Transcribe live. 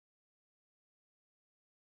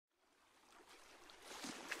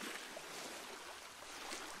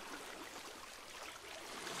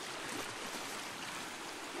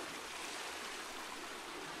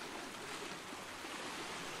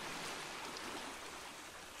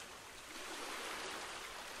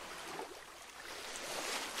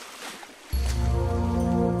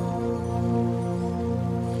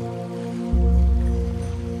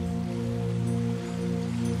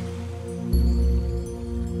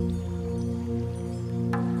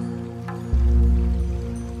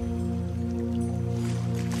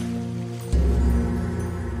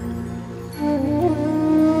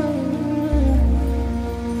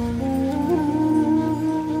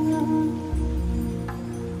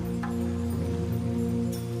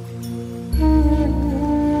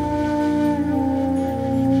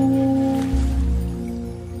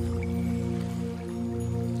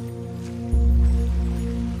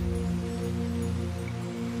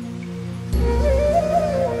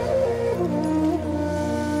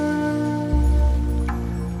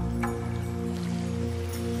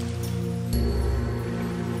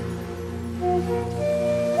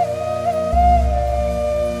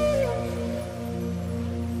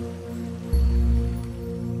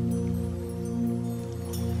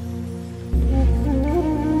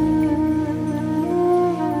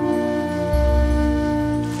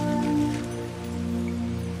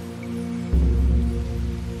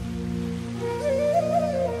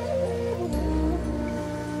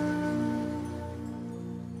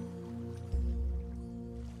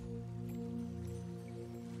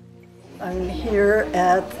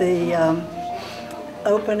at the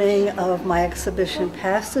opening of my exhibition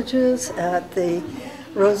Passages at the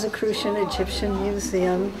Rosicrucian Egyptian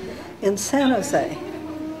Museum in San Jose.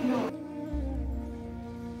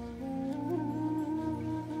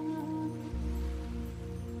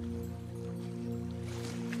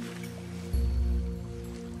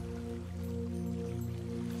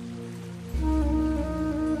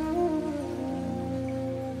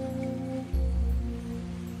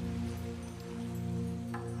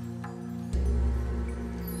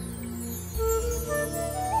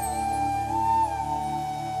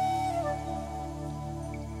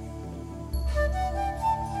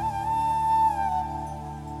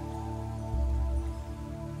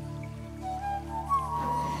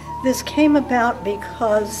 This came about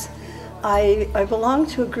because I belong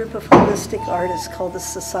to a group of holistic artists called the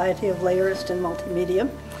Society of Layerists and Multimedia.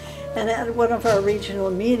 And at one of our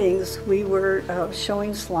regional meetings, we were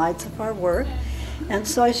showing slides of our work. And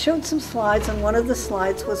so I showed some slides, and one of the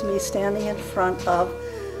slides was me standing in front of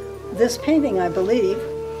this painting, I believe,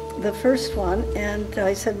 the first one. And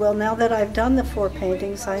I said, well, now that I've done the 4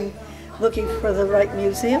 paintings, I'm looking for the right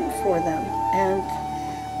museum for them.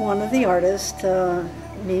 And one of the artists,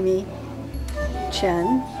 Mimi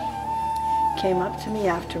Chen, came up to me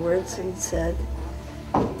afterwards and said,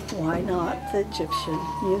 why not the Egyptian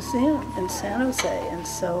Museum in San Jose? And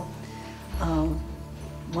so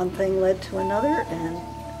one thing led to another, and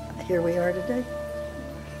here we are today.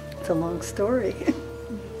 It's a long story.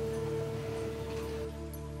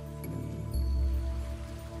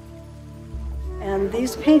 And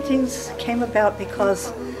these paintings came about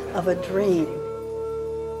because of a dream.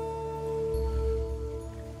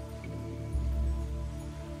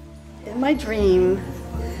 In my dream,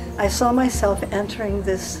 I saw myself entering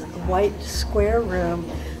this white square room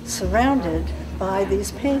surrounded by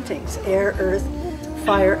these paintings, air, earth,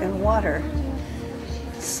 fire, and water.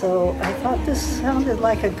 So I thought this sounded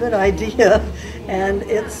like a good idea, and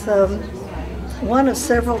it's one of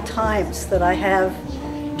several times that I have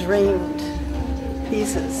dreamed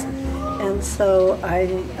pieces. And so I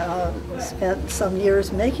spent some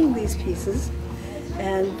years making these pieces,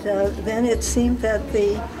 and then it seemed that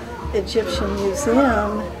the Egyptian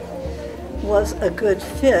Museum was a good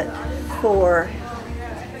fit for,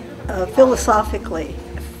 philosophically,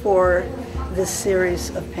 for this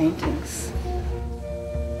series of paintings.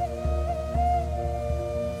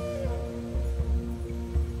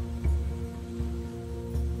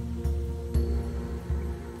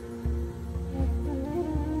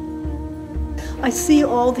 I see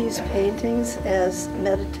all these paintings as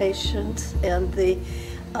meditations and the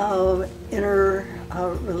inner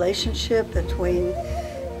relationship between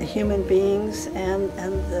human beings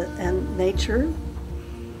and nature.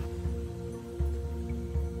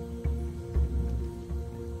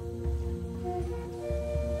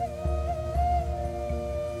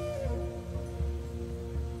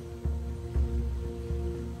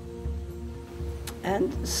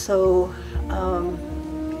 And so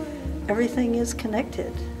everything is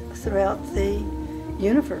connected throughout the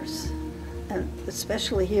universe, and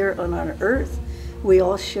especially here on our Earth. We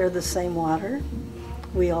all share the same water.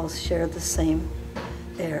 We all share the same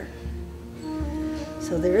air.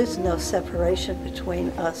 So there is no separation between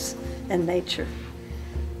us and nature.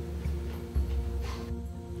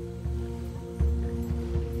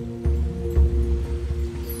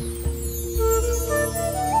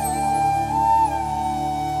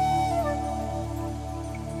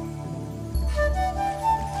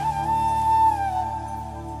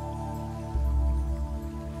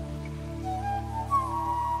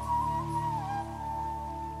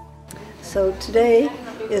 So today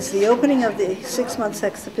is the opening of the 6-month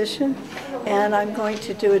exhibition, and I'm going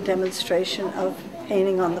to do a demonstration of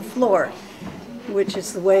painting on the floor, which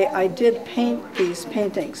is the way I did paint these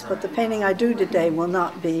paintings. But the painting I do today will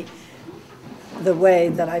not be the way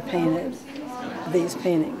that I painted these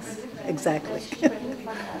paintings exactly.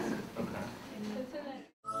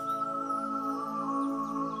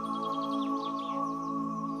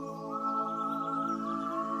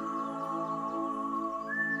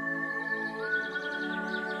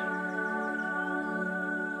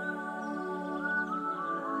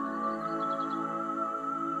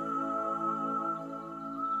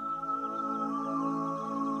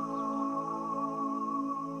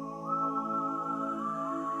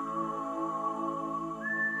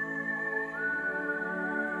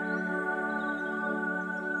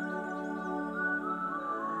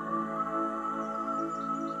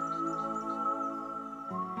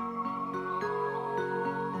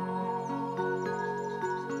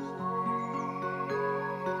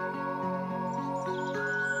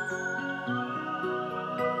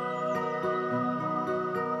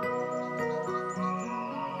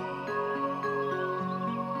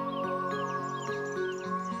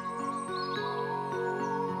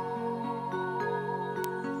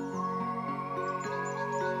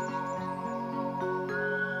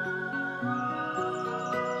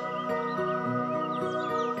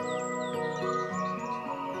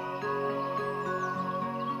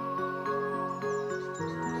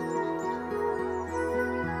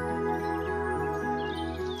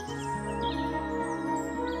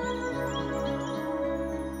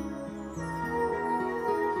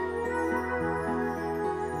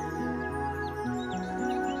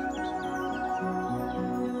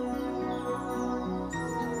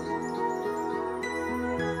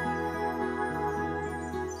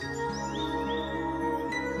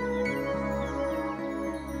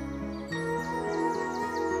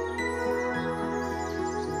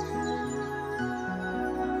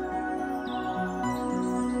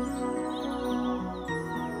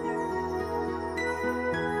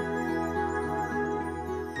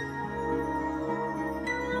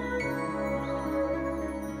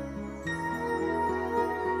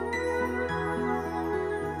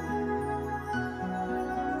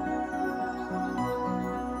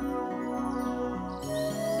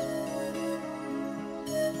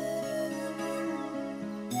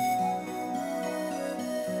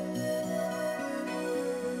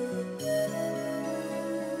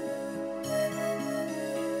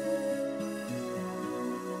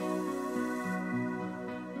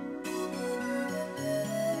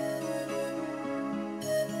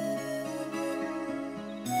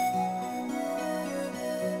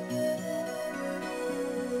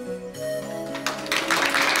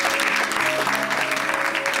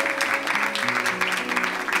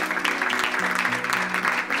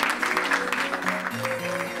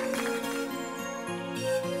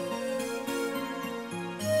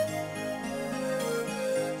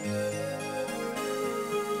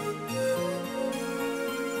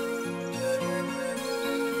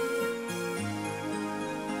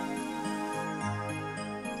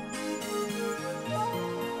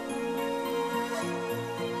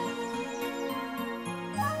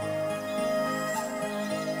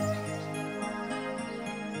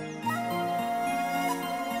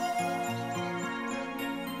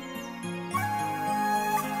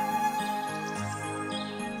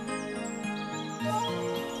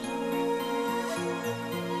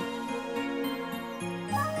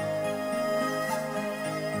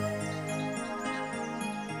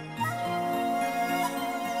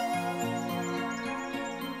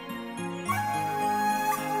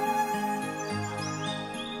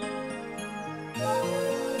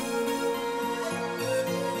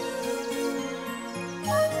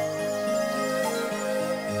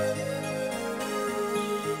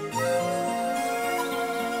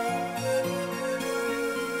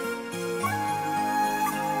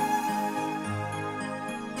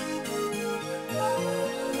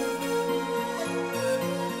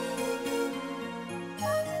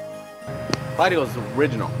 Claudia was the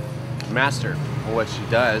original master of what she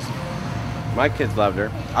does. My kids loved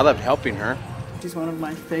her. I loved helping her. She's one of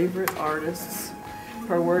my favorite artists.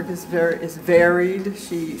 Her work is varied.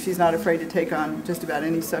 She's not afraid to take on just about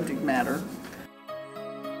any subject matter.